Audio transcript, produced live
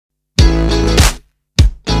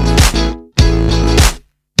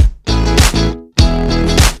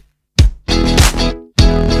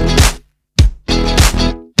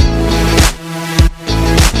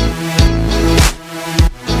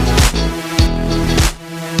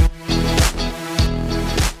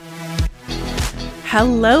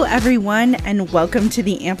Hello, everyone, and welcome to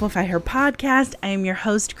the Amplify Her podcast. I am your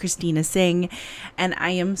host, Christina Singh, and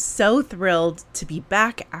I am so thrilled to be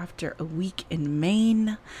back after a week in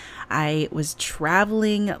Maine. I was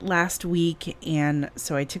traveling last week, and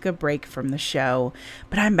so I took a break from the show,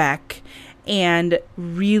 but I'm back and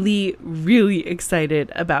really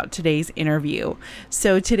excited about today's interview.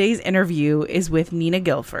 So today's interview is with Nina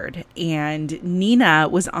Guilford, and Nina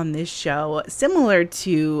was on this show similar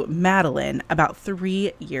to Madeline about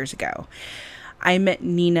 3 years ago. I met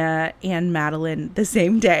Nina and Madeline the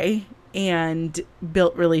same day and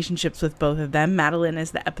built relationships with both of them. Madeline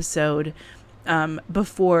is the episode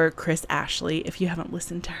before Chris Ashley. If you haven't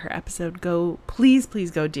listened to her episode,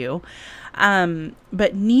 please go do.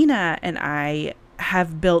 But Nina and I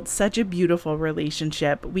have built such a beautiful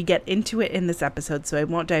relationship. We get into it in this episode, so I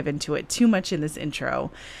won't dive into it too much in this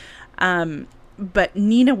intro. But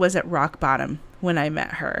Nina was at rock bottom when I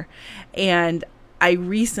met her, and I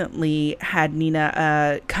recently had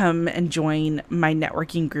Nina come and join my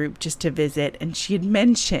networking group just to visit, and she had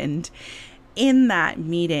mentioned in that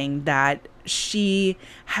meeting that she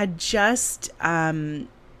had just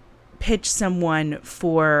pitched someone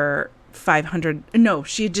for 500. No,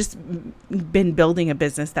 she had just been building a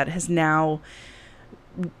business that has now,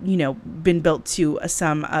 been built to a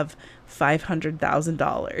sum of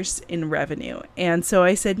 $500,000 in revenue. And so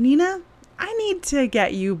I said, Nina, I need to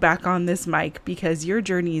get you back on this mic because your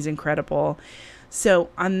journey is incredible. So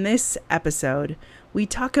on this episode, we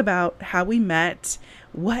talk about how we met,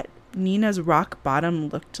 what Nina's rock bottom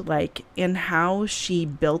looked like, and how she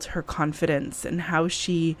built her confidence and how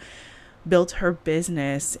she built her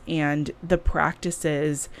business and the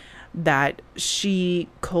practices that she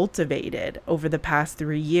cultivated over the past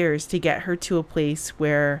 3 years to get her to a place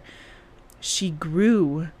where she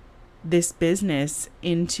grew this business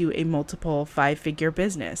into a multiple 5-figure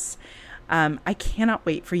business. I cannot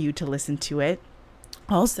wait for you to listen to it.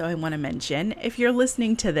 Also, I want to mention, if you're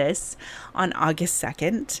listening to this on August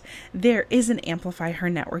 2nd, there is an Amplify Her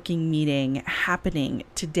networking meeting happening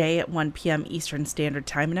today at 1 p.m. Eastern Standard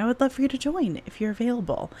Time, and I would love for you to join if you're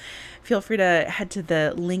available. Feel free to head to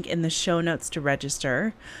the link in the show notes to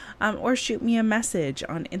register, or shoot me a message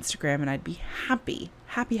on Instagram, and I'd be happy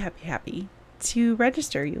to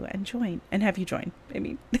register you and join, and have you join.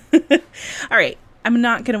 All right. I'm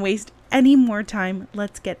not going to waste any more time.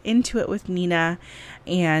 Let's get into it with Nina.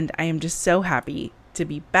 And I am just so happy to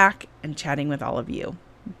be back and chatting with all of you.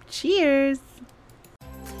 Cheers.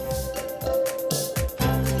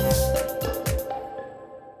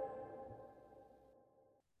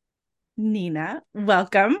 Nina,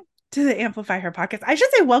 welcome to the Amplify Her podcast. I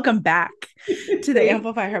should say welcome back to the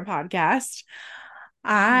Amplify Her podcast.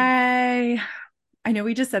 I know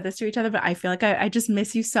we just said this to each other, but I feel like I just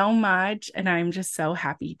miss you so much. And I'm just so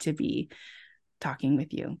happy to be talking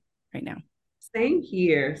with you right now. Same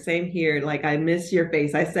here. Same here. Like, I miss your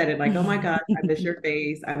face. I said it like, oh my God, I miss your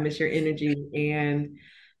face. I miss your energy. And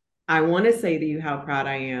I want to say to you how proud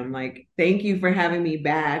I am. Like, thank you for having me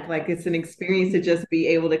back. Like, it's an experience to just be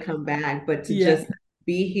able to come back, but to just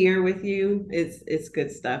be here with you, it's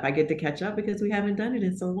good stuff. I get to catch up because we haven't done it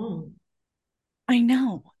in so long. I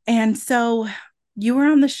know. And so you were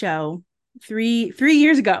on the show three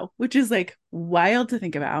years ago, which is like wild to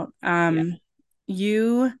think about.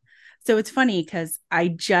 So it's funny because I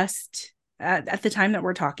just, at the time that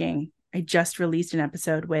we're talking, I just released an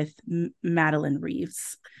episode with Madeline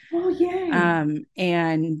Reeves. Oh, yeah.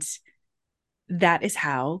 And that is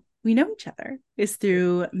how we know each other, is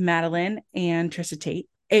through Madeline and Trisha Tate.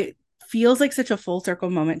 It feels like such a full circle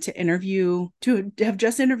moment to have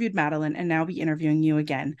just interviewed Madeline and now be interviewing you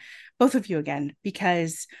again, both of you again,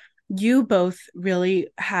 because you both really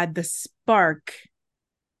had the spark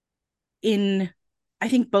in, I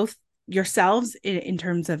think, both yourselves in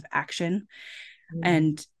terms of action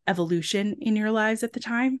and evolution in your lives at the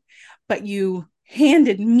time, but you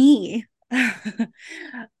handed me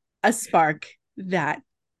a spark that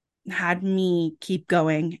had me keep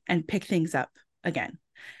going and pick things up again.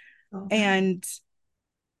 Okay. And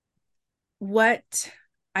what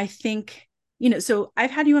I think, so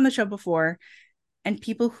I've had you on the show before, and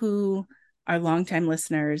people who are longtime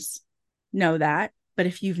listeners know that. But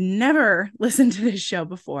if you've never listened to this show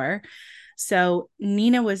before, so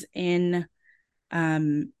Nina was in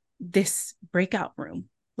this breakout room,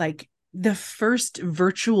 like the first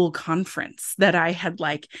virtual conference that I had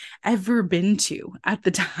ever been to at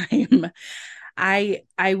the time. I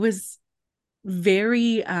was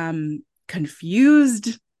very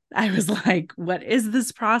confused, I was like, what is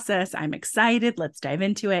this process? I'm excited. Let's dive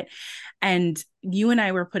into it. And you and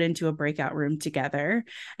I were put into a breakout room together,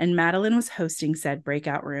 and Madeline was hosting said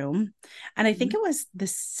breakout room. And I think Mhm. it was the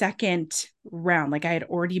second round. Like I had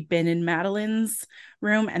already been in Madeline's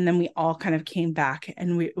room, and then we all kind of came back,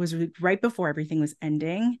 and it was right before everything was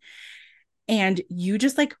ending. And you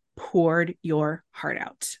just like poured your heart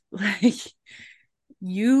out. Like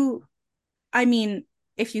you, I mean,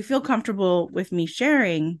 if you feel comfortable with me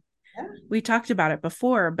sharing, Yeah, we talked about it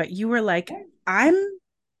before, but you were like, yeah, I'm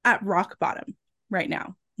at rock bottom right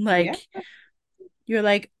now. yeah. Like, you're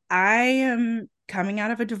like, I am coming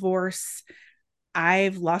out of a divorce.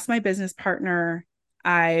 I've lost my business partner.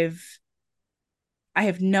 I've, I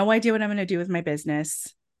have no idea what I'm going to do with my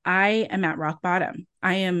business. I am at rock bottom.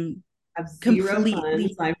 I am I have zero funds.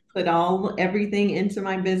 completely, I put everything into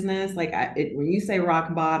my business. Like when you say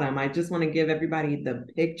rock bottom, I just want to give everybody the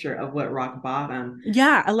picture of what rock bottom.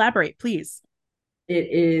 yeah, elaborate, please. It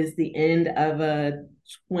is the end of a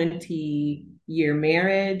 20-year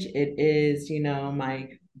marriage. It is, my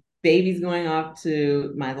baby's going off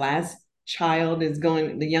to my last child is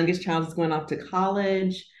going, the youngest child is going off to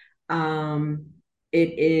college. Um,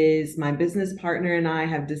 it is my business partner and I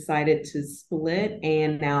have decided to split,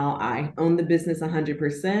 and now I own the business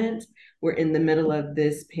 100%. We're in the middle of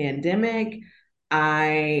this pandemic.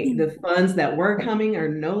 The funds that were coming are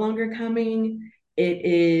no longer coming. It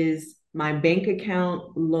is my bank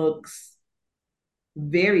account looks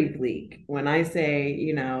very bleak. When I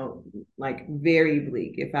say, like very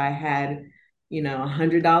bleak. If I had,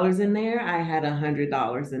 $100 in there, I had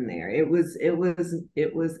 $100 in there.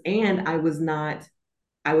 And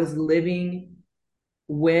I was living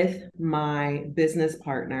with my business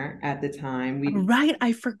partner at the time. Right.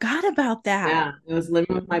 I forgot about that. Yeah, I was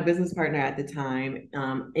living with my business partner at the time,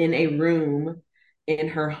 in a room in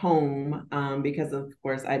her home, because of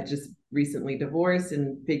course I just recently divorced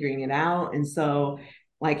and figuring it out. And so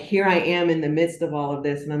like here I am in the midst of all of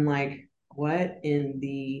this, and I'm like, what in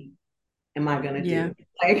the am I gonna Yeah. do?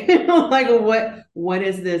 Like, like what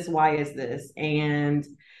is this? Why is this? And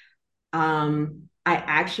I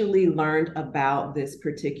actually learned about this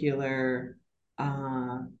particular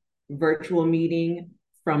virtual meeting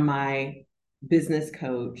from my business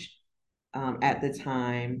coach, at the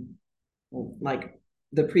time, like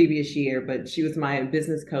the previous year, but she was my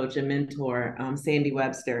business coach and mentor, Sandy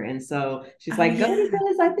Webster. And so she's Oh, like, go to yeah.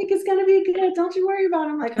 this. I think it's going to be good. Don't you worry about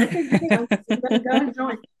it. I'm like, okay, great. I'm going to go and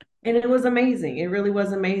join. And it was amazing. It really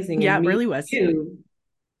was amazing. Yeah, And it me, really was. you,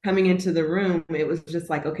 coming into the room, it was just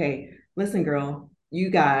like, okay, listen, girl, you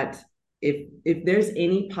got if there's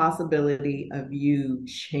any possibility of you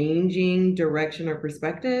changing direction or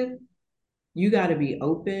perspective, you got to be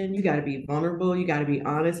open, you got to be vulnerable, you got to be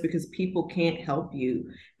honest, because people can't help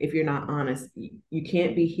you if you're not honest. You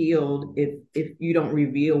can't be healed if you don't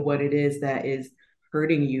reveal what it is that is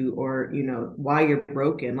hurting you, or why you're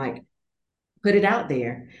broken. Like, put it out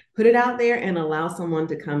there and allow someone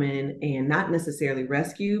to come in and not necessarily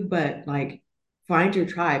rescue, but like find your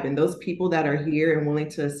tribe. And those people that are here and willing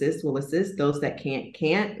to assist will assist. Those that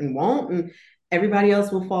can't and won't. And everybody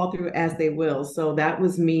else will fall through as they will. So that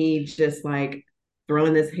was me just like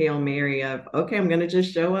throwing this Hail Mary of, okay, I'm going to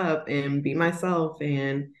just show up and be myself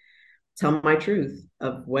and tell my truth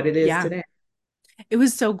of what it is Yeah. today. It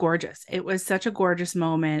was so gorgeous. It was such a gorgeous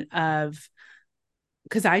moment of,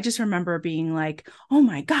 because I just remember being like, oh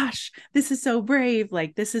my gosh, this is so brave.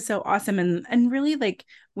 Like, this is so awesome. And really, like,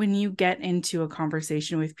 when you get into a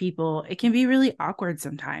conversation with people, it can be really awkward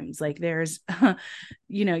sometimes. Like, there's,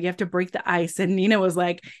 you have to break the ice. And Nina was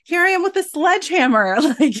like, here I am with a sledgehammer.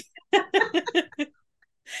 Like,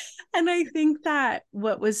 and I think that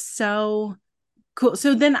what was so cool.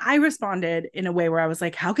 So then I responded in a way where I was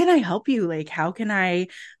like, how can I help you? Like, how can I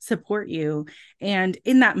support you? And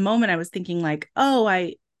in that moment, I was thinking, like, oh,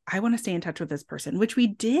 I want to stay in touch with this person, which we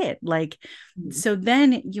did. Like, Mm-hmm. so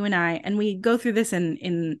then you and I, and we go through this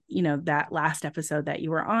in that last episode that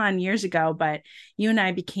you were on years ago, but you and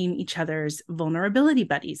I became each other's vulnerability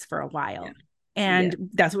buddies for a Yeah. while. Yeah. And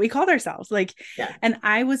that's what we called ourselves. Like, Yeah. and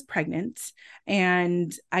I was pregnant,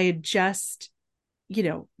 and I had just,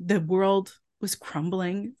 the world was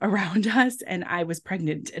crumbling around us, and I was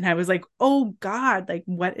pregnant, and I was like, oh God, like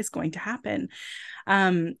what is going to happen?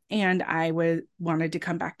 And I wanted to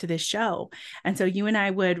come back to this show. And so you and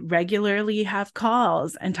I would regularly have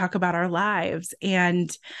calls and talk about our lives,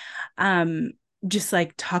 and um just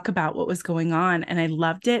like talk about what was going on. And I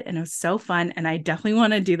loved it, and it was so fun. And I definitely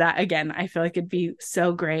want to do that again. I feel like it'd be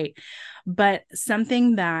so great. But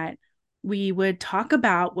something that we would talk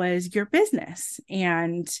about was your business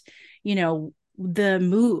and, the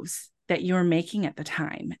moves that you were making at the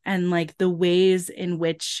time, and like the ways in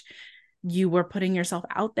which you were putting yourself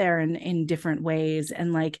out there in different ways,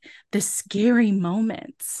 and like the scary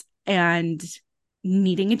moments and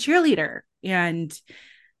needing a cheerleader. And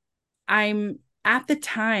I'm at the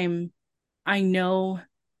time, I know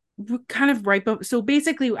kind of right. But so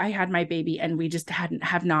basically I had my baby and we just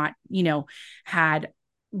have not, had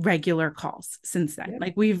regular calls since then. Yeah.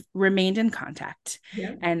 Like we've remained in contact,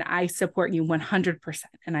 Yeah. and I support you 100%.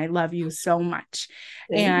 And I love you so much.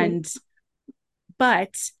 Thank you. And,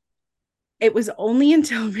 but it was only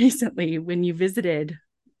until recently when you visited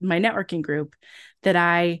my networking group that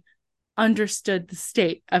I understood the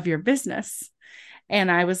state of your business. And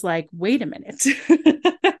I was like, wait a minute.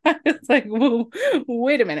 It's like, whoa,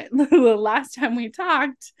 wait a minute. The last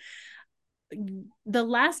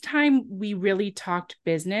time we really talked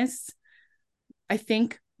business, I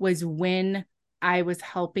think was when I was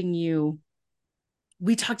helping you.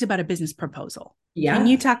 We talked about a business proposal. Can Yeah.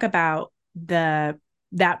 you talk about that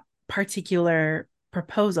particular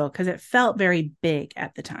proposal? Because it felt very big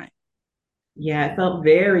at the time. Yeah, it felt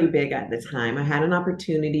very big at the time. I had an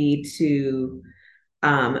opportunity to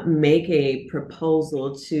make a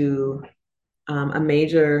proposal to a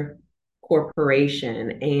major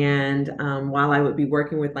corporation. And while I would be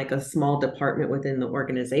working with like a small department within the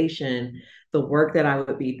organization, the work that I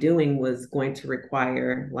would be doing was going to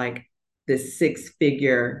require like this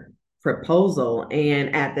six-figure proposal.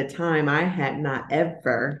 And at the time, I had not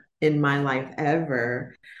ever in my life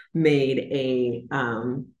ever made a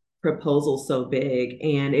proposal so big.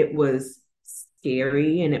 And it was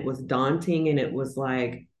scary and it was daunting. And it was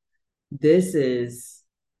like, this is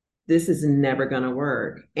this is never going to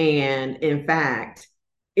work. And in fact,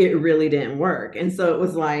 it really didn't work. And so it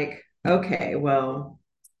was like, okay, well,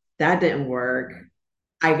 that didn't work.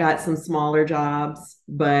 I got some smaller jobs,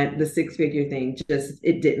 but the six-figure thing just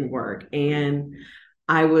it didn't work. And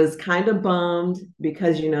I was kind of bummed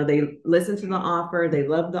because they listened to the offer, they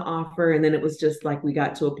loved the offer, and then it was just like we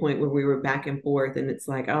got to a point where we were back and forth, and it's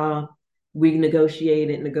like, oh, we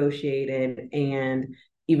negotiated, and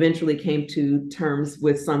eventually came to terms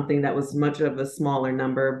with something that was much of a smaller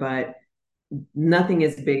number, but nothing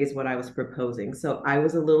as big as what I was proposing. So I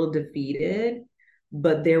was a little defeated,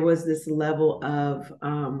 but there was this level of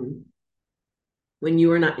when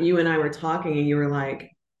you and I were talking, and you were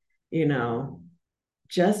like, you know,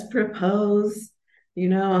 just propose,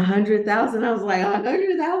 100,000. I was like,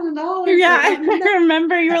 $100,000. Yeah, Like, I'm I not,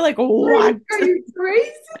 remember you were like, what? are you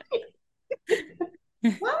crazy?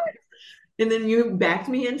 What? And then you backed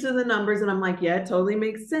me into the numbers, and I'm like, yeah, it totally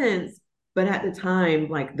makes sense. But at the time,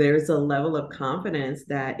 like, there's a level of confidence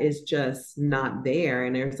that is just not there.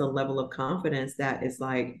 And there's a level of confidence that is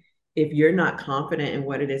like, if you're not confident in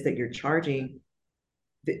what it is that you're charging,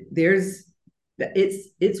 there's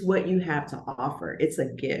it's what you have to offer. It's a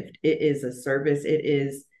gift, it is a service, it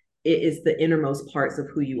is the innermost parts of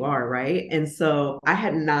who you are, right? And so I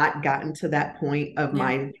had not gotten to that point of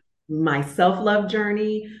Yeah. my self-love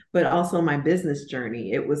journey, but also my business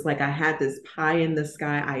journey. It was like I had this pie in the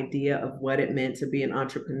sky idea of what it meant to be an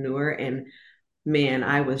entrepreneur, and man,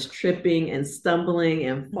 I was tripping and stumbling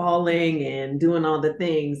and falling and doing all the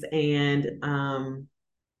things. And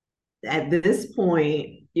at this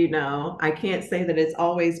point, I can't say that it's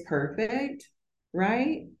always perfect,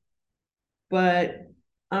 right? But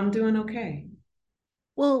I'm doing okay.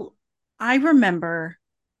 Well, I remember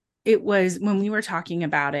it was when we were talking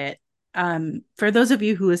about it. For those of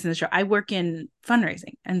you who listen to the show, I work in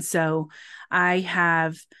fundraising. And so I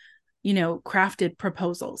have, crafted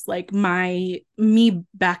proposals, like me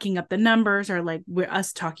backing up the numbers, or like we're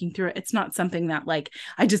us talking through it. It's not something that like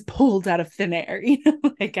I just pulled out of thin air,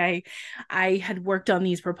 like I had worked on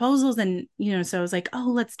these proposals, and, so I was like, oh,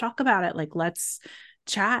 let's talk about it. Like, let's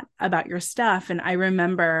chat about your stuff. And I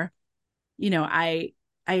remember, I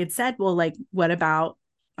had said, well, like, what about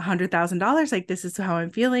 $100,000? Like, this is how I'm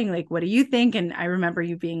feeling. Like, what do you think? And I remember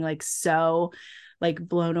you being like, so like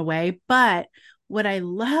blown away. But what I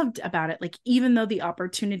loved about it, like, even though the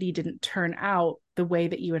opportunity didn't turn out the way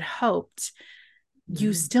that you had hoped,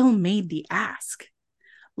 you still made the ask.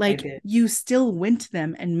 Like, you still went to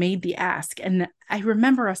them and made the ask. And I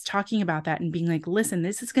remember us talking about that and being like, listen,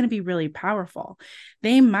 this is going to be really powerful.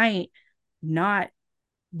 They might not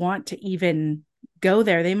want to even go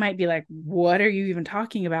there. They might be like, what are you even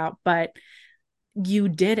talking about? But you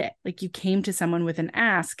did it. Like, you came to someone with an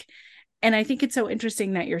ask. And I think it's so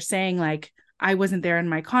interesting that you're saying, like, I wasn't there in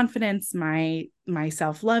my confidence, my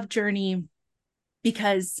self-love journey,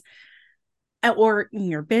 because, or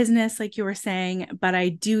in your business, like you were saying. But I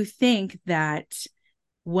do think that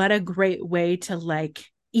what a great way to like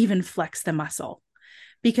even flex the muscle,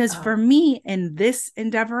 Because Oh, for me in this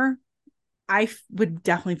endeavor, would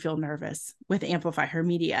definitely feel nervous with Amplify Her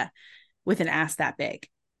Media with an ask that big.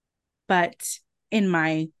 But in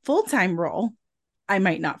my full-time role, I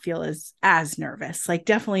might not feel as nervous. Like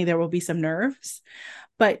definitely there will be some nerves,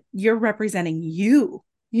 but you're representing you,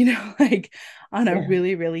 like on a yeah.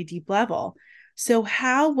 really, really deep level. So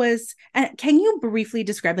and can you briefly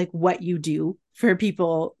describe like what you do for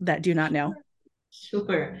people that do not know?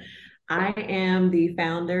 Sure. I am the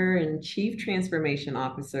founder and chief transformation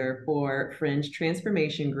officer for Fringe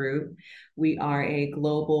Transformation Group. We are a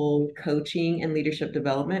global coaching and leadership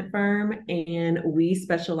development firm, and we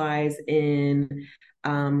specialize in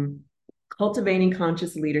um, cultivating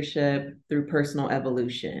conscious leadership through personal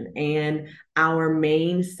evolution. And our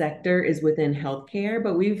main sector is within healthcare,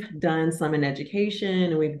 but we've done some in education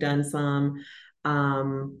and we've done some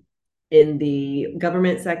in the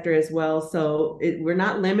government sector as well. So we're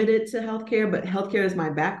not limited to healthcare, but healthcare is my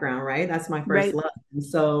background, right? That's my first Right. love. And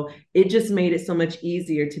so it just made it so much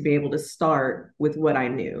easier to be able to start with what I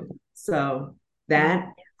knew. So that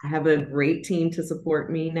I have a great team to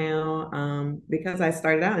support me now because I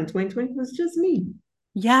started out in 2020, it was just me.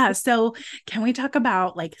 Yeah. So can we talk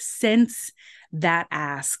about like since that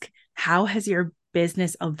ask, how has your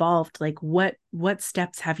business evolved? Like what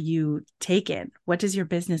steps have you taken? What does your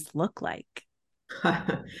business look like?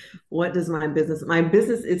 What does my business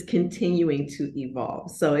is continuing to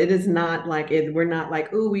evolve. So it is not like we're not like,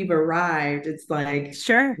 oh, we've arrived. It's like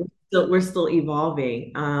Sure. we're still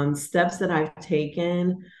evolving. Steps that I've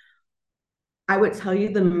taken, I would tell you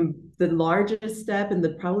the largest step and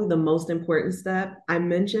the probably the most important step. I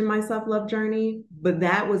mentioned my self-love journey, but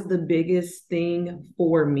that was the biggest thing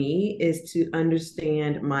for me is to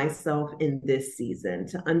understand myself in this season,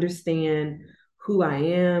 to understand who I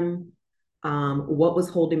am, what was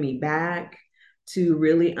holding me back, to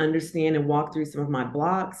really understand and walk through some of my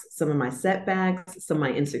blocks, some of my setbacks, some of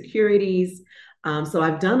my insecurities. So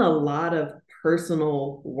I've done a lot of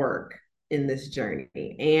personal work in this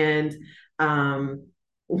journey. And um,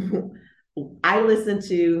 I listen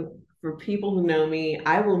to, for people who know me,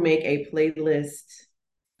 I will make a playlist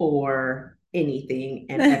for anything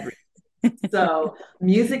and everything. So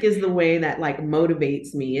music is the way that like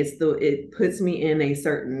motivates me. It puts me in a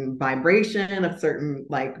certain vibration, a certain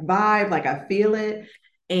like vibe, like I feel it.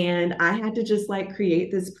 And I had to just like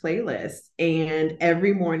create this playlist. And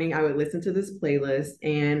every morning I would listen to this playlist.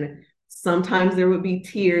 And sometimes there would be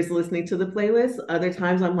tears listening to the playlist. Other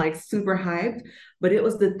times I'm like super hyped. But it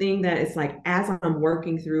was the thing that it's like, as I'm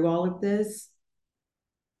working through all of this,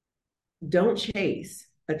 don't chase,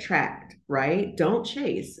 attract, right? Don't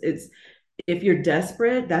chase. It's if you're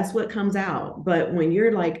desperate, that's what comes out. But when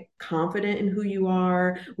you're like confident in who you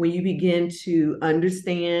are, when you begin to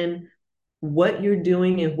understand what you're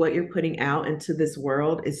doing and what you're putting out into this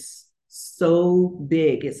world is so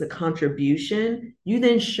big, it's a contribution, you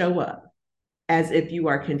then show up as if you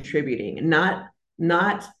are contributing,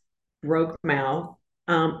 not broke mouth.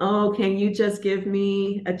 Oh, can you just give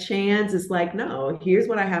me a chance? It's like, no, here's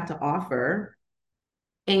what I have to offer.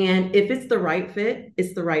 And if it's the right fit,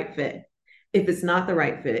 it's the right fit. If it's not the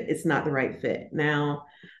right fit, it's not the right fit. Now,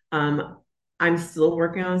 um, I'm still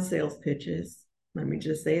working on sales pitches. Let me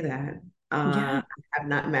just say that. Yeah. I have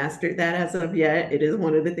not mastered that as of yet. It is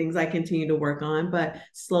one of the things I continue to work on, but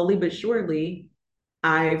slowly but surely,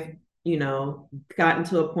 I've, gotten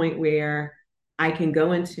to a point where I can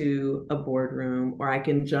go into a boardroom or I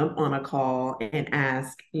can jump on a call and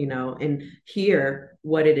ask, and hear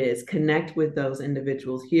what it is, connect with those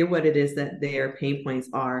individuals, hear what it is that their pain points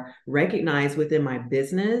are, recognize within my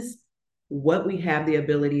business what we have the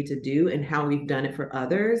ability to do and how we've done it for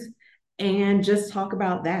others. And just talk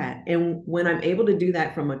about that. And when I'm able to do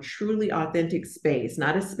that from a truly authentic space,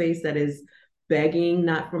 not a space that is begging,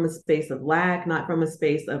 not from a space of lack, not from a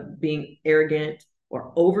space of being arrogant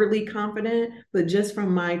or overly confident, but just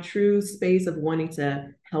from my true space of wanting to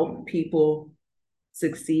help people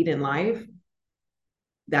succeed in life,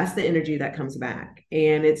 that's the energy that comes back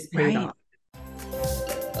and it's paid Right. off.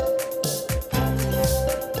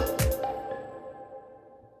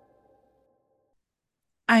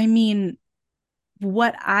 I mean,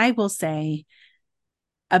 what I will say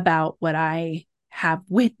about what I have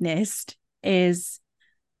witnessed is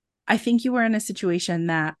I think you were in a situation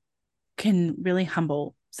that can really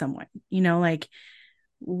humble someone, like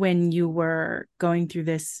when you were going through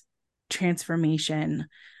this transformation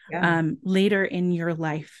Yeah. later in your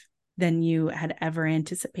life than you had ever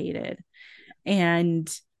anticipated. And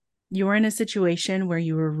you were in a situation where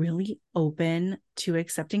you were really open to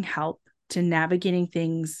accepting help, to navigating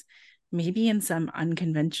things maybe in some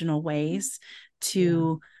unconventional ways, Yeah.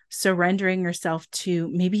 to surrendering yourself to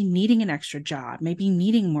maybe needing an extra job, maybe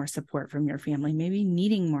needing more support from your family, maybe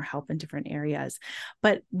needing more help in different areas.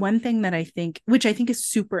 But one thing that I think, which I think is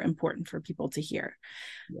super important for people to hear,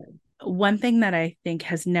 Yeah. one thing that I think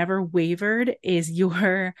has never wavered is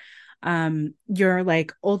your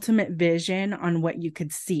like ultimate vision on what you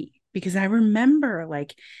could see. Because I remember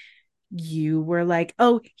like you were like,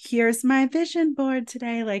 oh, here's my vision board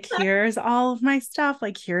today. Like, here's all of my stuff.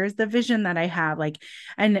 Like, here's the vision that I have. Like,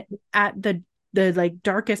 and at the like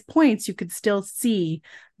darkest points, you could still see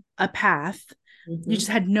a path. You just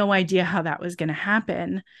Mm-hmm. had no idea how that was going to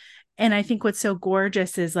happen. And I think what's so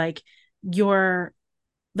gorgeous is like your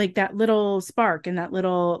like that little spark and that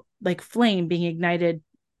little like flame being ignited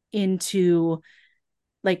into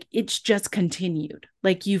like it's just continued.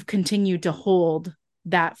 Like you've continued to hold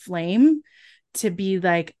that flame to be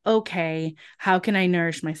like, okay, how can I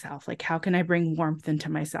nourish myself? Like, how can I bring warmth into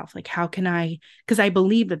myself? Like, how can I, because I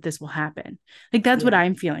believe that this will happen. Like, that's what Yeah.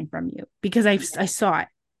 I'm feeling from you because I saw it.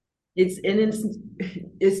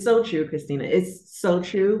 It's so true, Christina. It's so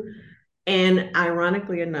true. And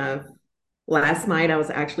ironically enough, last night I was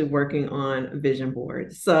actually working on a vision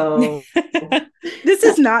board. So This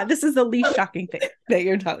is the least shocking thing that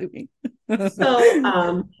you're telling me.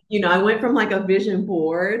 I went from like a vision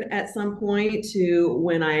board at some point to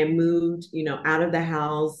when I moved, out of the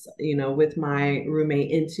house, with my roommate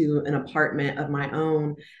into an apartment of my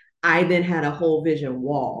own. I then had a whole vision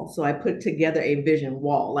wall. So I put together a vision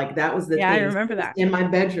wall. Like that was the Yeah, I thing remember that. in my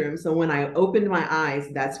bedroom. So when I opened my eyes,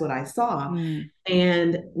 that's what I saw. Mm,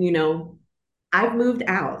 And, I've moved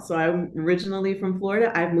out. So I'm originally from Florida.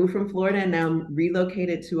 I've moved from Florida and now I'm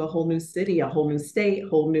relocated to a whole new city, a whole new state,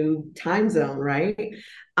 whole new time zone, right?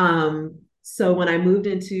 So when I moved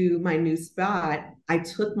into my new spot, I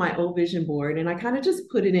took my old vision board and I kind of just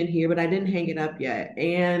put it in here, but I didn't hang it up yet.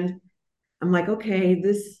 And I'm like, okay,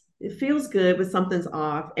 this it feels good, but something's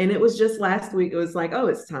off. And it was just last week, it was like, oh,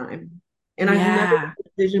 it's time. And I've never yeah. done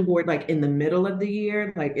a vision board like in the middle of the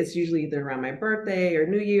year. Like it's usually either around my birthday or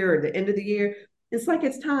New Year or the end of the year. It's like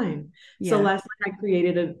it's time. So Yeah. last night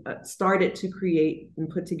I started to create and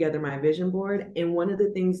put together my vision board. And one of the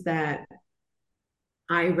things that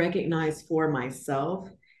I recognize for myself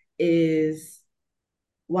is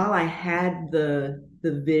while I had the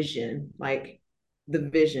vision, like the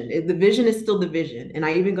vision is still the vision. And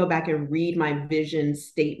I even go back and read my vision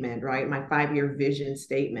statement, right? My 5-year vision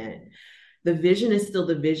statement. The vision is still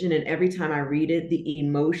the vision. And every time I read it, the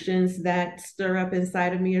emotions that stir up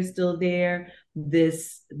inside of me are still there.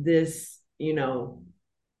 This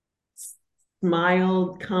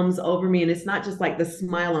smile comes over me. And it's not just like the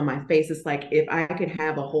smile on my face. It's like if I could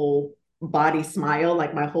have a whole body smile,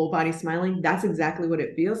 like my whole body smiling, that's exactly what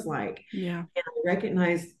it feels like. Yeah. And I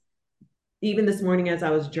recognize even this morning as I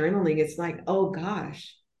was journaling, it's like, oh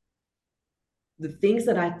gosh, the things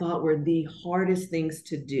that I thought were the hardest things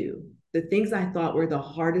to do, the things I thought were the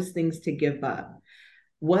hardest things to give up,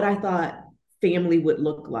 what I thought family would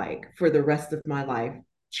look like for the rest of my life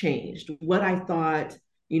changed. What I thought,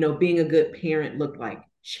 being a good parent looked like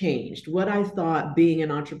changed. What I thought being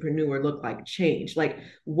an entrepreneur looked like changed. Like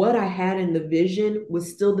what I had in the vision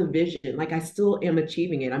was still the vision. Like I still am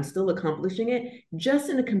achieving it. I'm still accomplishing it just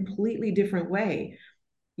in a completely different way.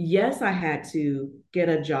 Yes, I had to get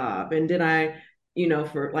a job. And did I,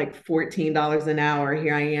 for like $14 an hour,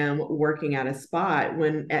 here I am working at a spot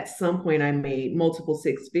when at some point I made multiple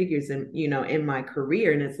six figures in my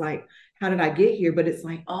career. And it's like, how did I get here? But it's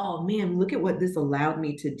like, oh man, look at what this allowed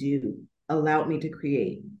me to do, allowed me to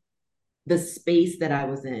create the space that I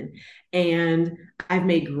was in. And I've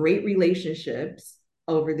made great relationships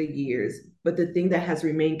over the years. But the thing that has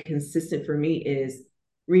remained consistent for me is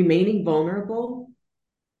remaining vulnerable,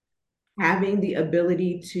 having the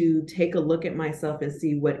ability to take a look at myself and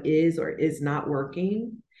see what is or is not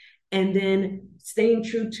working, and then staying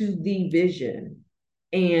true to the vision.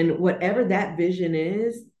 And whatever that vision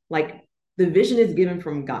is, like the vision is given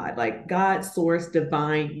from God, like God, source,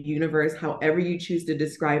 divine, universe, however you choose to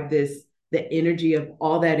describe this, the energy of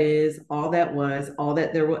all that is, all that was, all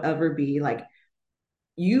that there will ever be. Like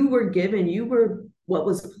you were what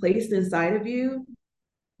was placed inside of you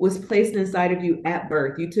was placed inside of you at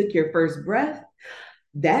birth. You took your first breath.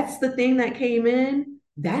 That's the thing that came in.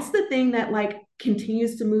 That's the thing that like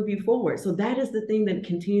continues to move you forward. So that is the thing that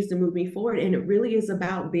continues to move me forward. And it really is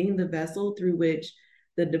about being the vessel through which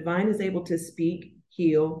the divine is able to speak,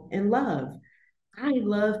 heal, and love. I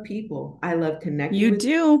love people. I love connecting You with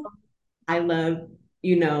do. people. I love,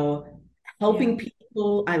 you know, Yeah. helping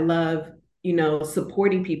people. I love,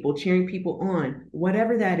 supporting people, cheering people on,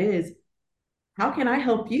 whatever that is. how can I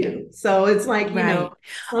help you? So it's like, Right.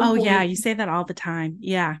 some Oh yeah, point you say that all the time.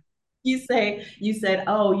 Yeah. you said,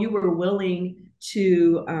 oh, you were willing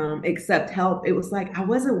to accept help. It was like I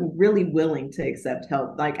wasn't really willing to accept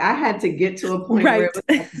help. Like I had to get to a point where it Right. was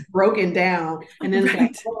like broken down. And then it's like,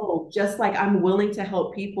 Right. oh, just like I'm willing to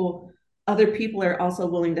help people, other people are also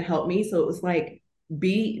willing to help me. So it was like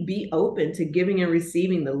be open to giving and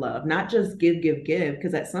receiving the love, not just give, give, give.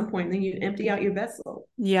 Because at some point then you empty out your vessel.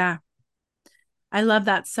 Yeah. I love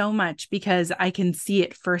that so much because I can see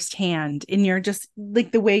it firsthand in your just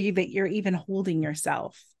like the way that you're even holding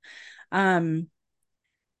yourself. Um,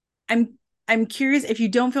 I'm I'm curious if you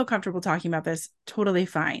don't feel comfortable talking about this, totally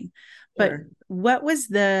fine. But Sure. what was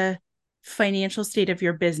the financial state of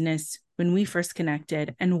your business when we first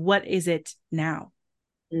connected, and what is it now?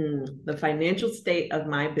 The financial state of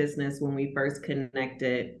my business when we first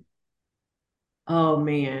connected. Oh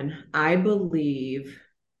man, I believe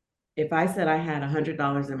if I said I had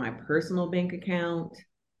 $100 in my personal bank account,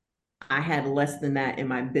 I had less than that in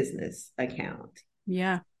my business account.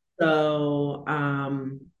 Yeah, So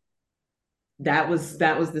that was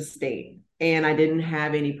the state. And I didn't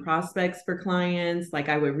have any prospects for clients. Like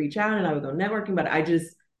I would reach out and I would go networking, but I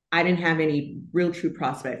didn't have any real true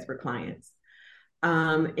prospects for clients.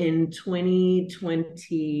 In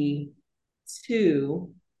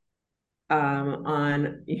 2022,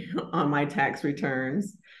 on my tax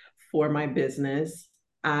returns for my business,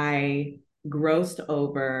 I grossed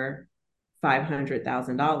over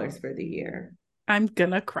 $500,000 for the year. I'm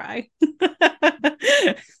gonna cry.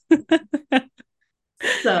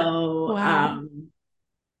 So Wow.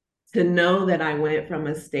 to know that I went from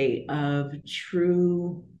a state of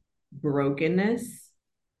true brokenness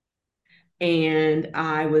and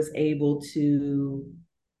I was able to,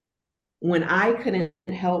 when I couldn't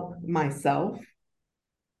help myself,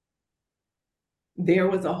 there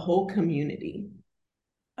was a whole community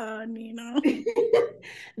Nina.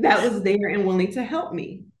 that was there and willing to help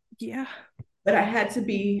me. Yeah. But I had to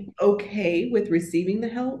be okay with receiving the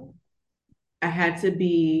help. I had to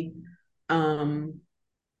be um,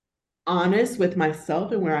 honest with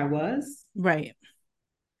myself and where I was. Right.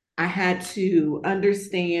 I had to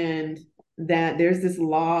understand that there's this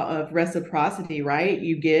law of reciprocity, right?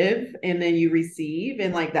 You give and then you receive,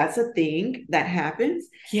 and like that's a thing that happens.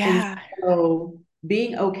 And Yeah. so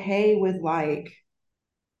being okay with like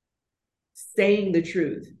saying the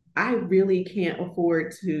truth. I really can't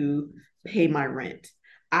afford to pay my rent.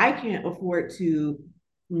 I can't afford to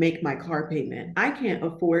make my car payment. I can't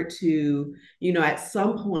afford to, at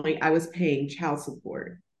some point I was paying child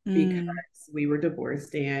support because Mm, we were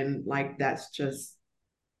divorced and like that's just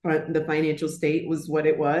the financial state was what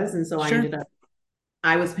it was. And so sure.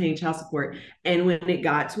 I was paying child support. And when it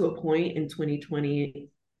got to a point in 2020,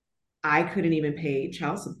 I couldn't even pay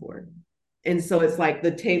child support. And so it's like the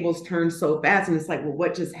tables turned so fast. And it's like, well,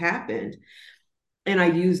 what just happened? And I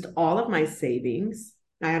used all of my savings.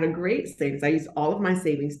 I had a great savings. I used all of my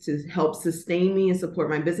savings to help sustain me and support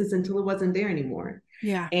my business until it wasn't there anymore.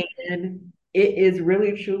 Yeah. And it is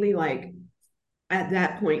really, truly like at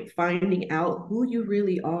that point, finding out who you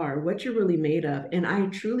really are, what you're really made of. And I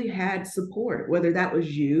truly had support, whether that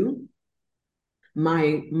was you,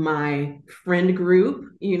 my friend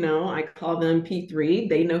group, I call them P3.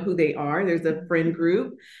 They know who they are. There's a friend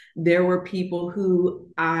group. There were people who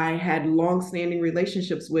I had long-standing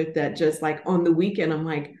relationships with that just like on the weekend I'm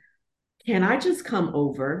like, can I just come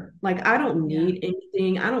over? Like, I don't Yeah. need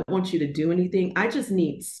anything. I don't want you to do anything. I just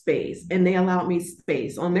need space. And they allowed me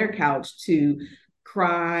space on their couch to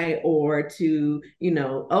cry or to,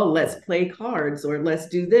 oh, let's play cards or let's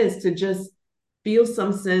do this, to just feel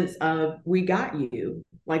some sense of, we got you.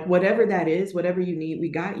 Like, whatever that is, whatever you need, we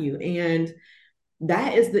got you. And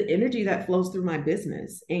that is the energy that flows through my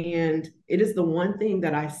business. And it is the one thing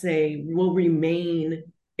that I say will remain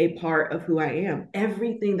a part of who I am.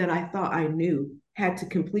 Everything that I thought I knew had to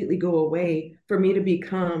completely go away for me to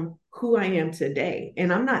become who I am today.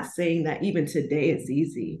 And I'm not saying that even today it's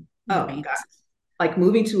easy. Oh, God. Right. Like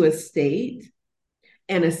moving to a state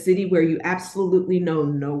and a city where you absolutely know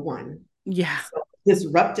no one. Yeah. So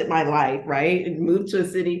disrupted my life, right? And moved to a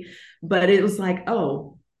city. But it was like,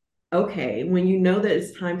 oh, okay, when you know that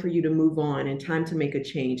it's time for you to move on and time to make a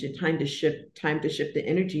change and time to shift the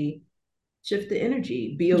energy,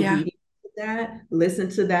 be Yeah. obedient to that, listen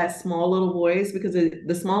to that small little voice, because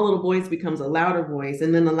the small little voice becomes a louder voice.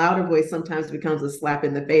 And then the louder voice sometimes becomes a slap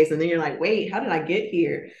in the face. And then you're like, wait, how did I get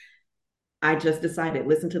here? I just decided,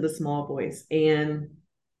 listen to the small voice. And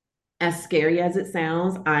as scary as it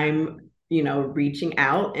sounds, I'm, reaching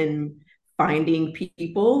out and finding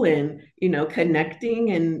people and, connecting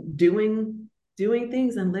and doing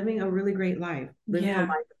things and living a really great life, living a Yeah.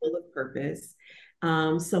 life full of purpose.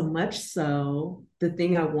 So much so, the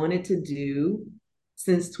thing I wanted to do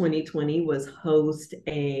since 2020 was host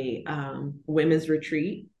a women's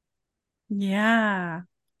retreat. Yeah.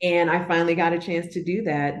 And I finally got a chance to do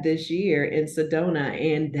that this year in Sedona.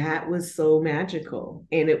 And that was so magical.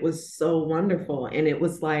 And it was so wonderful. And it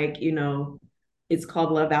was like, it's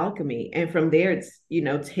called Love Alchemy. And from there, it's,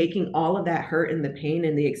 taking all of that hurt and the pain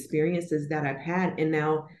and the experiences that I've had, and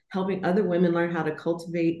now helping other women learn how to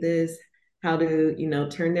cultivate this, how to,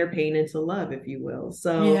 turn their pain into love, if you will.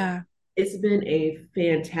 So Yeah. it's been a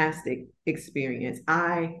fantastic experience.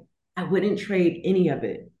 I wouldn't trade any of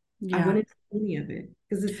it. I Yeah. wouldn't trade any of it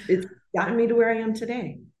because it's gotten me to where I am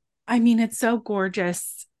today. I mean, it's so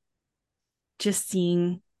gorgeous just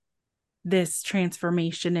seeing this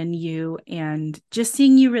transformation in you and just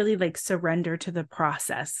seeing you really like surrender to the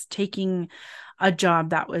process, taking a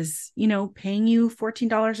job that was, paying you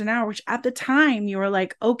 $14 an hour, which at the time you were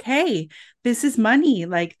like, okay, this is money.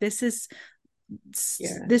 Like Yeah.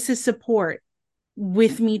 this is support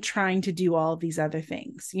with me trying to do all of these other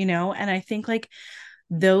things, and I think like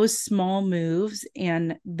those small moves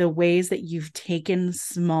and the ways that you've taken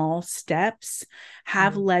small steps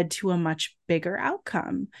have Mhm. led to a much bigger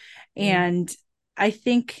outcome. Yeah. And I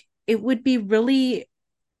think it would be really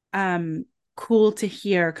um, cool to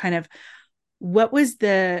hear kind of what was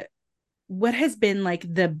what has been like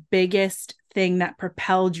the biggest thing that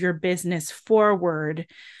propelled your business forward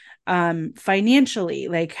financially.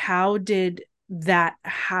 Like how did that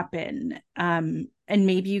happen? And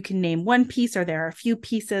maybe you can name one piece, or there are a few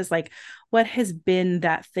pieces. Like what has been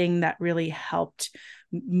that thing that really helped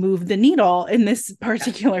move the needle in this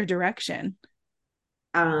particular direction?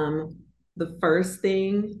 Um, the first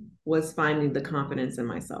thing was finding the confidence in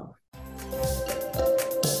myself.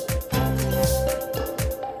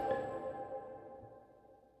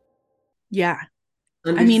 Yeah.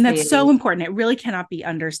 I mean, that's so Understanding. important. It really cannot be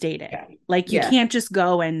understated. Yeah. Like you Yeah. can't just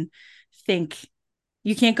go and think,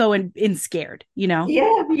 you can't go in scared, you know?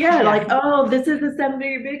 Yeah, yeah, Yeah. like, oh, this is a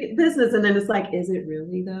seven-figure big business. And then it's like, is it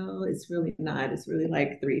really though? It's really not. It's really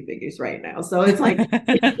like three figures right now. So it's like, like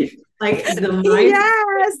Yes.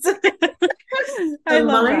 the I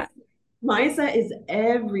love that. mindset is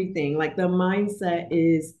everything. Like the mindset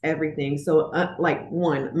is everything. So like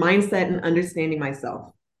one, mindset and understanding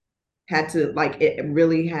myself had to, like, it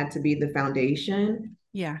really had to be the foundation.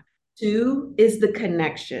 Yeah. Two is the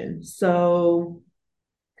connection. So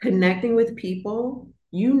connecting with people,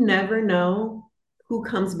 you never know who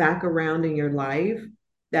comes back around in your life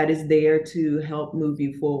that is there to help move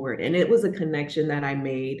you forward. And it was a connection that I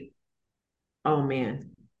made, oh man,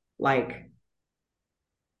 like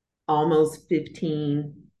almost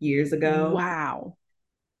 15 years ago. Wow.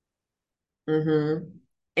 Mm-hmm.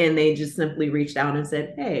 And they just simply reached out and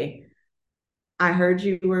said, hey, I heard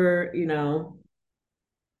you were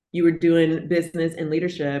doing business and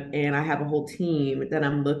leadership, and I have a whole team that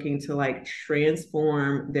I'm looking to like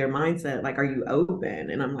transform their mindset. Like, are you open?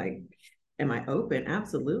 And I'm like, am I open?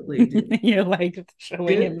 Absolutely. You're like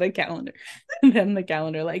showing him Do the calendar. And then the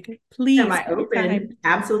calendar, like, am please, I anytime. open?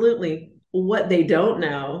 Absolutely. What they don't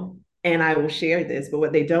know, and I will share this, but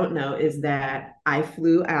what they don't know is that I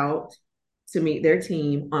flew out to meet their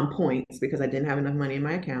team on points because I didn't have enough money in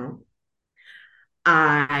my account.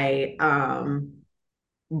 I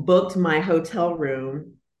booked my hotel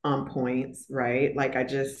room on points, right? Like I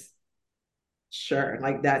just, sure,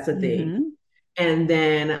 like that's a thing. Mm-hmm. And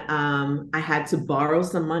then I had to borrow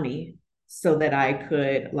some money so that I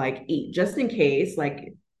could like eat just in case,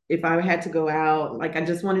 like if I had to go out, like I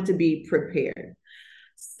just wanted to be prepared.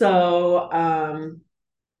 So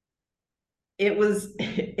it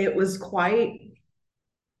was quite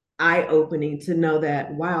eye-opening to know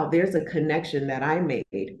that wow, there's a connection that I made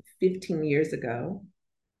 15 years ago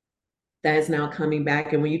that is now coming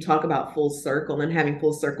back. And when you talk about full circle and having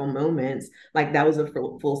full circle moments, like that was a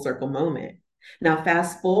full circle moment. Now,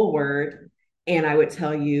 fast forward, and I would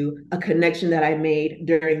tell you a connection that I made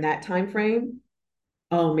during that time frame.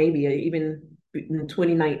 Oh, maybe even in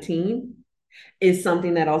 2019 is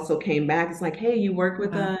something that also came back. It's like, hey, you work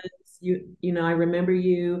with Wow. us. I remember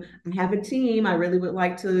you. I have a team. I really would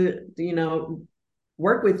like to,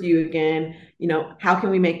 work with you again. How can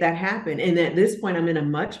we make that happen? And at this point, I'm in a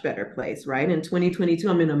much better place, right? In 2022,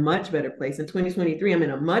 I'm in a much better place. In 2023, I'm in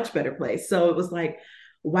a much better place. So it was like,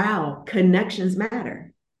 wow, connections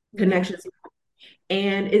matter. Yeah. Connections.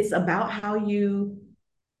 And it's about how you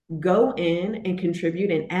go in and contribute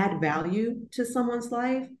and add value to someone's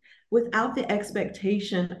life without the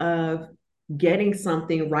expectation of getting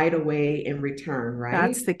something right away in return,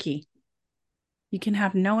 That's right? the key. You can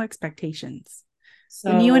have no expectations.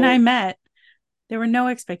 when you and I So met, there were no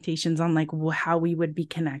expectations on like how we would be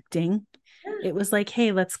connecting. yeah. It was like,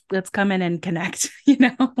 hey, let's come in and connect, you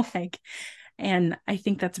know, like, and I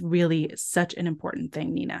think that's really such an important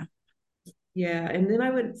thing, Nina. Yeah. And then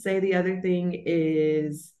I would say the other thing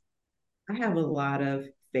is I have a lot of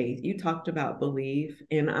faith. You talked about belief,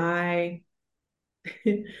 and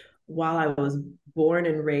while I was born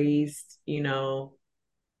and raised,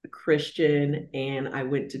 Christian, and I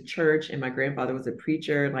went to church and my grandfather was a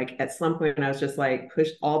preacher, like at some point I was just like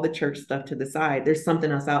pushed all the church stuff to the side. There's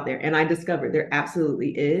something else out there. And I discovered there absolutely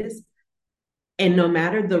is. And no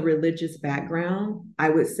matter the religious background, I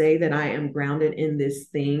would say that I am grounded in this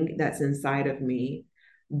thing that's inside of me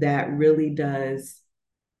that really does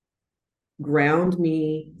ground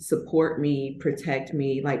me, support me, protect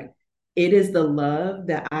me. Like it is the love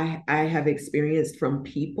that I have experienced from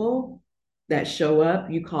people that show up.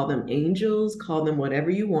 You call them angels, call them whatever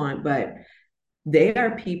you want, but they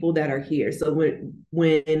are people that are here. So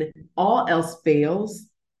when all else fails,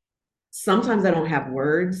 sometimes I don't have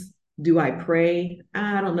words. Do I pray?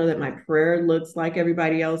 I don't know that my prayer looks like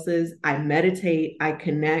everybody else's. I meditate, I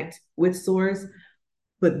connect with source,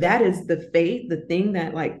 but that is the faith, the thing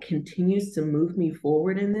that like continues to move me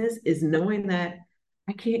forward in this is knowing that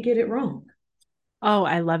I can't get it wrong. Oh,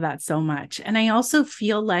 I love that so much. And I also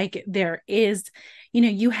feel like there is, you know,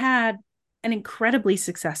 you had an incredibly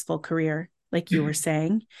successful career, like you were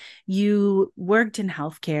saying. You worked in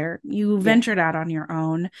healthcare, you Yeah, ventured out on your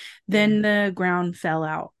own, yeah, then the ground fell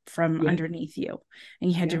out from yeah, underneath you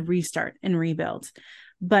and you had to yeah. restart and rebuild.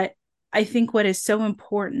 But I think what is so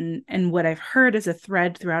important and what I've heard as a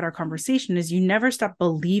thread throughout our conversation is you never stop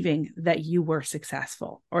believing that you were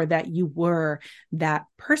successful or that you were that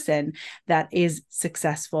person that is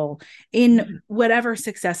successful in whatever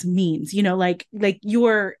success means, you know, like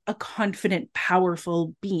you're a confident,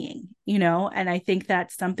 powerful being, you know. And I think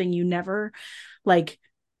that's something you never like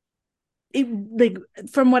it, like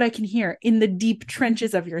from what I can hear in the deep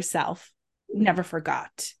trenches of yourself, never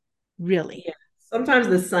forgot, really. Yeah. Sometimes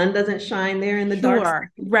the sun doesn't shine there in the dark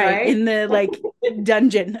Sure, space, right, right? in the like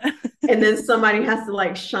dungeon. And then somebody has to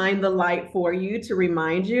like shine the light for you to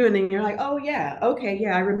remind you, and then you're like, oh yeah, okay,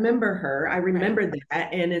 yeah, I remember her, I Right. remember that.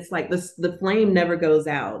 And it's like the flame never goes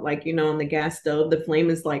out, like on the gas stove the flame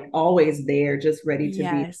is like always there, just ready to be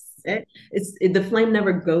Yes. lit. The flame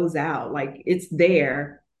never goes out, like it's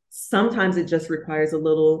there. Sometimes it just requires a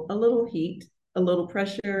little heat, a little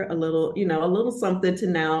pressure, a little something to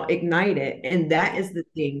now ignite it, and that is the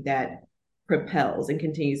thing that propels and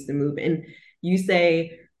continues to move. And you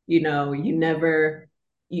say, you never,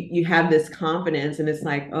 you have this confidence, and it's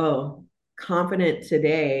like, oh, confident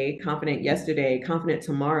today, confident yesterday, confident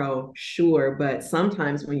tomorrow, sure. But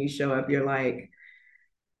sometimes when you show up, you're like,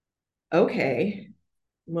 okay,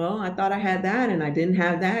 well, I thought I had that and I didn't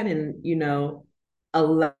have that. And,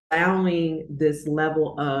 allowing this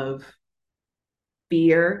level of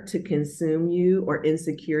fear to consume you or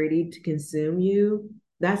insecurity to consume you,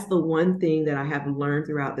 that's the one thing that I have learned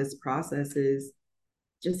throughout this process is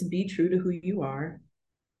just be true to who you are,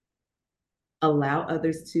 allow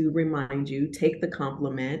others to remind you, take the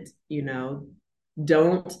compliment,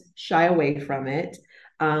 don't shy away from it.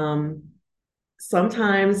 Um,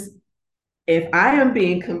 Sometimes, if I am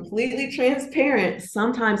being completely transparent,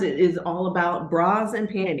 sometimes it is all about bras and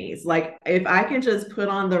panties. Like, if I can just put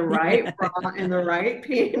on the right bra and the right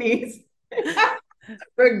panties,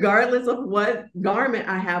 regardless of what garment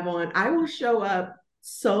I have on, I will show up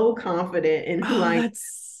so confident in who Oh, I am.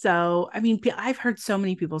 that's so, I mean, I've heard so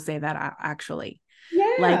many people say that actually,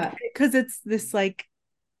 like, Yeah. because it's this like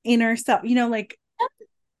inner self, you know, like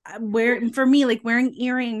where for me, like wearing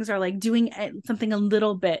earrings or like doing something a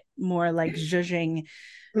little bit more like zhuzhing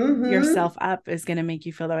Mm-hmm. yourself up is going to make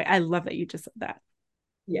you feel that way. I love that you just said that.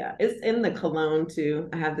 Yeah, it's in the cologne too.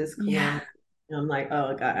 I have this Yeah. cologne. And I'm like,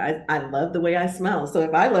 oh God, I love the way I smell. So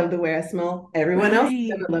if I love the way I smell, everyone else is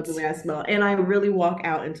Right. gonna love the way I smell. And I really walk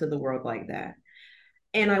out into the world like that.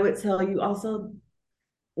 And I would tell you also,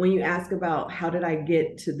 when you ask about how did I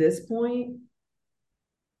get to this point,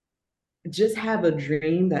 just have a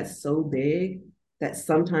dream that's so big that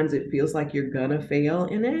sometimes it feels like you're gonna fail.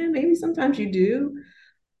 And then maybe sometimes you do.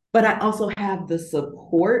 But I also have the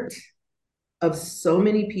support of so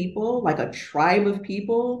many people, like a tribe of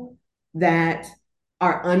people that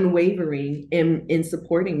are unwavering in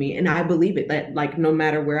supporting me. And I believe it that like no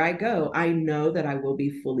matter where I go, I know that I will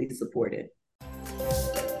be fully supported.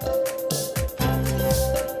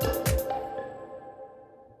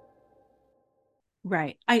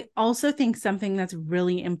 Right. I also think something that's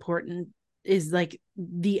really important is like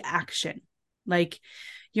the action. Like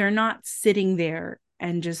you're not sitting there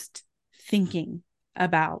and just thinking.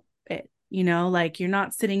 about it. Like you're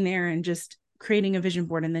not sitting there and just creating a vision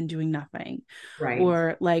board and then doing nothing, Right.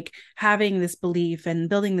 or like having this belief and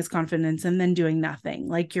building this confidence and then doing nothing.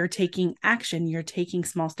 Like you're taking action, you're taking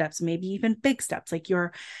small steps, maybe even big steps. Like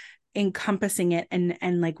you're encompassing it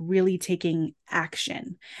and like really taking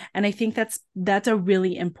action. And I think that's a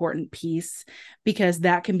really important piece, because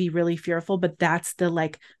that can be really fearful, but that's the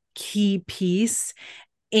like key piece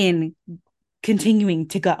in continuing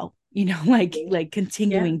to go, like Yeah.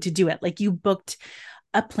 continuing to do it. Like you booked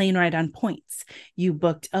a plane ride on points, you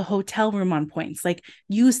booked a hotel room on points, like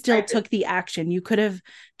you still Right. took the action. You could have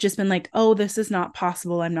just been like, oh, this is not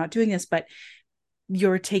possible, I'm not doing this, but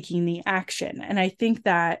you're taking the action. And I think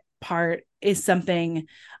that part is something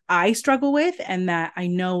I struggle with, and that I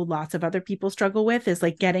know lots of other people struggle with, is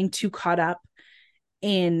like getting too caught up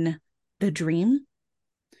in the dream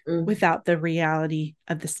Mm. without the reality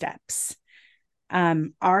of the steps.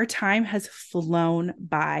 Our time has flown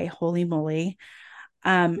by, holy moly.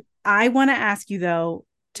 I want to ask you though,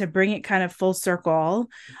 to bring it kind of full circle,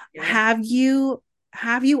 Yes.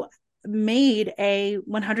 have you made a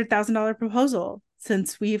 $100,000 proposal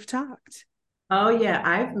since we've talked? Oh yeah,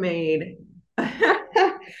 I've made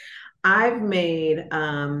a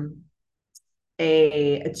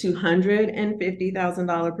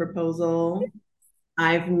 $250,000 proposal.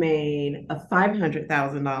 I've made a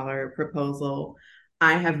 $500,000 proposal.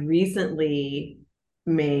 I have recently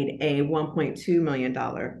made a $1.2 million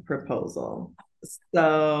proposal.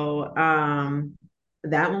 So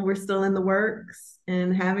that one we're still in the works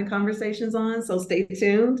and having conversations on. So stay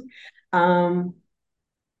tuned. Um,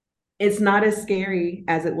 it's not as scary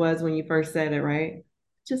as it was when you first said it, right?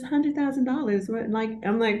 Just $100,000. Like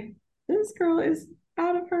I'm like, this girl is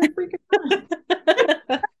out of her freaking mind.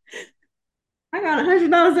 I got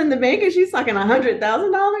 $100 in the bank and she's talking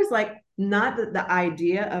 $100,000. Like, not that the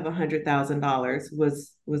idea of $100,000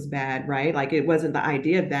 was bad, right? Like it wasn't the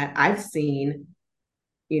idea of that. I've seen,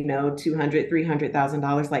 200,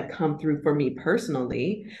 $300,000 like come through for me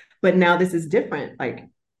personally. But now this is different. Like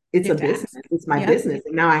it's You a have to business. ask. It's my Yep. business.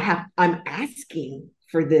 And now I'm asking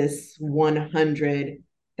for this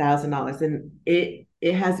 $100,000. And it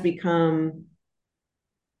has become,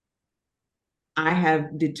 I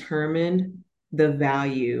have determined the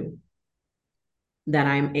value that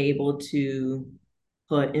I'm able to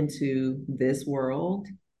put into this world.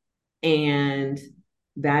 And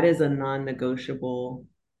that is a non negotiable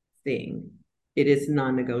thing. It is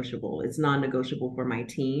non negotiable. It's non negotiable for my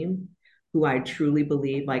team, who I truly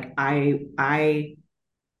believe, like,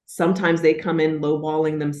 sometimes they come in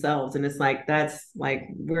lowballing themselves and it's like that's like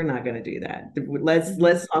we're not going to do that. Mm-hmm.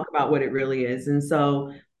 Let's talk about what it really is. And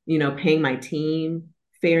so paying my team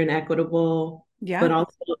fair and equitable, but Yeah.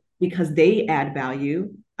 also because they add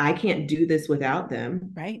value, I can't do this without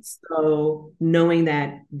them. Right. So knowing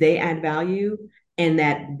that they add value and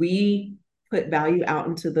that we put value out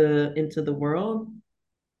into the world,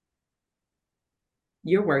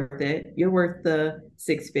 you're worth it. You're worth the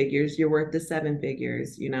six figures. You're worth the seven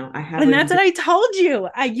figures. I have And a that's what I told you.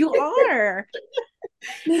 You are.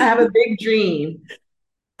 I have a big dream.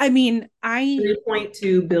 I mean, I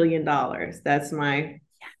 $3.2 billion. That's my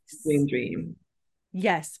yes. dream.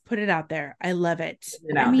 Yes, put it out there. I love it.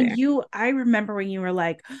 Put it I out mean, there. I remember when you were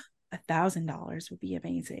like, $1,000 would be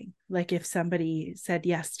amazing. Like if somebody said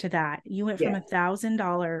yes to that, you went from Yeah.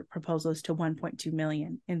 $1,000 proposals to 1.2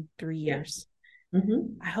 million in 3 Yeah. years.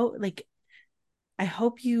 Mm-hmm. I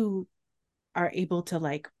hope you are able to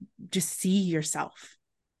like just see yourself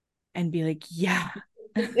and be like, yeah,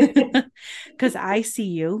 because I see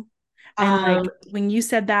you. And um, like when you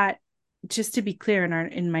said that, just to be clear,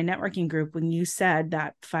 in my networking group, when you said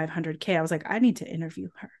that 500K, I was like, I need to interview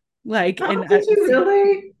her. Like, oh, and did you see,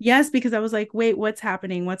 really? yes, because I was like, wait, what's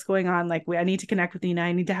happening? What's going on? Like, I need to connect with Nina.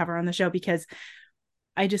 I need to have her on the show, because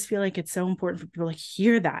I just feel like it's so important for people to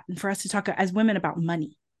hear that and for us to talk as women about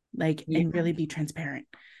money, like, Yeah. and really be transparent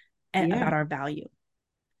Yeah. about our value.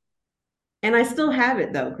 And I still have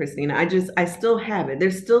it though, Christina. I still have it.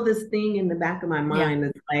 There's still this thing in the back of my Yeah. mind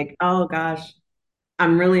that's like, oh gosh,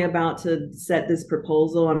 I'm really about to set this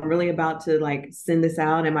proposal. I'm really about to like send this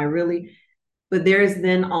out. Am I really? But there's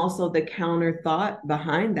then also the counter thought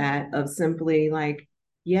behind that of simply like,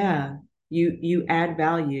 yeah, you add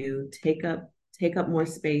value, take up more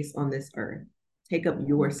space on this earth. Take up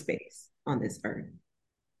your space on this earth.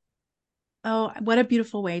 Oh, what a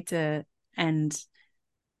beautiful way to end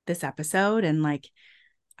this episode. And like,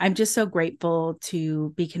 I'm just so grateful to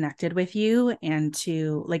be connected with you, and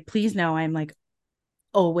to like, please know I'm like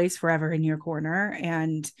always forever in your corner.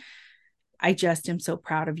 And I just am so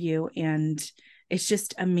proud of you. And it's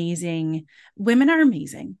just amazing. Women are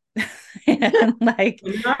amazing. And like,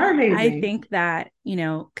 You are I amazing. think that,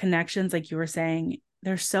 connections, like you were saying,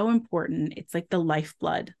 they're so important. It's like the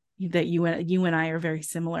lifeblood that you and I are very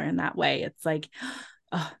similar in that way. It's like,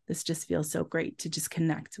 oh, this just feels so great to just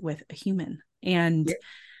connect with a human. And Yeah.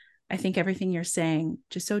 I think everything you're saying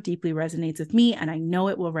just so deeply resonates with me. And I know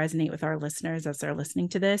it will resonate with our listeners as they're listening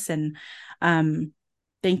to this. And um,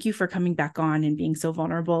 thank you for coming back on and being so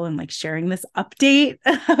vulnerable and like sharing this update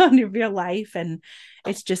of your life. And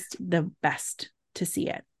it's just the best to see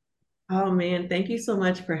it. Oh man, thank you so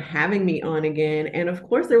much for having me on again. And of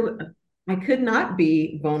course, I could not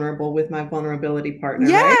be vulnerable with my vulnerability partner,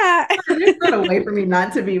 right? Yeah. There's not a way for me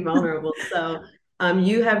not to be vulnerable. So,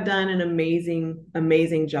 you have done an amazing,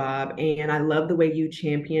 amazing job, and I love the way you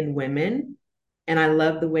champion women, and I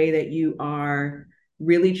love the way that you are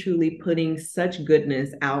really, truly putting such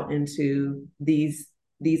goodness out into these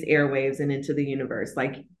airwaves and into the universe.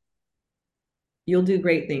 Like you'll do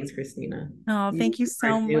great things, Christina. Oh, You thank you are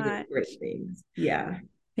so doing much. great things. Yeah.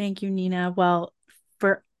 Thank you, Nina. Well,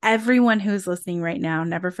 for everyone who's listening right now,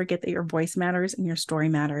 never forget that your voice matters and your story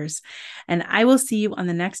matters. And I will see you on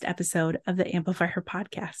the next episode of the Amplify Her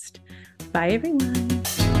podcast. Bye, everyone.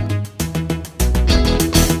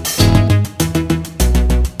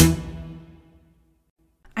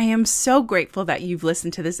 I am so grateful that you've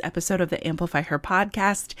listened to this episode of the Amplify Her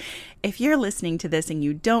podcast. If you're listening to this and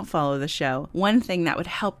you don't follow the show, one thing that would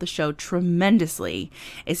help the show tremendously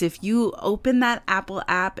is if you open that Apple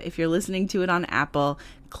app, if you're listening to it on Apple,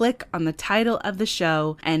 click on the title of the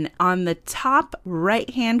show, and on the top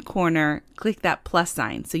right-hand corner, click that plus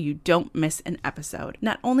sign so you don't miss an episode.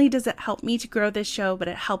 Not only does it help me to grow this show, but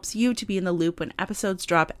it helps you to be in the loop when episodes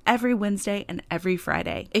drop every Wednesday and every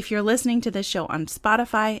Friday. If you're listening to this show on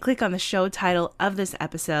Spotify, click on the show title of this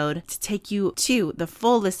episode to take you to the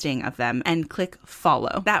full listing of them and click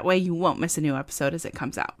follow. That way you won't miss a new episode as it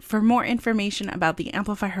comes out. For more information about the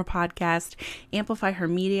Amplify Her podcast, Amplify Her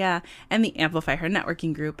Media, and the Amplify Her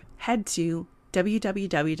networking group, head to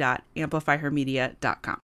www.amplifyhermedia.com.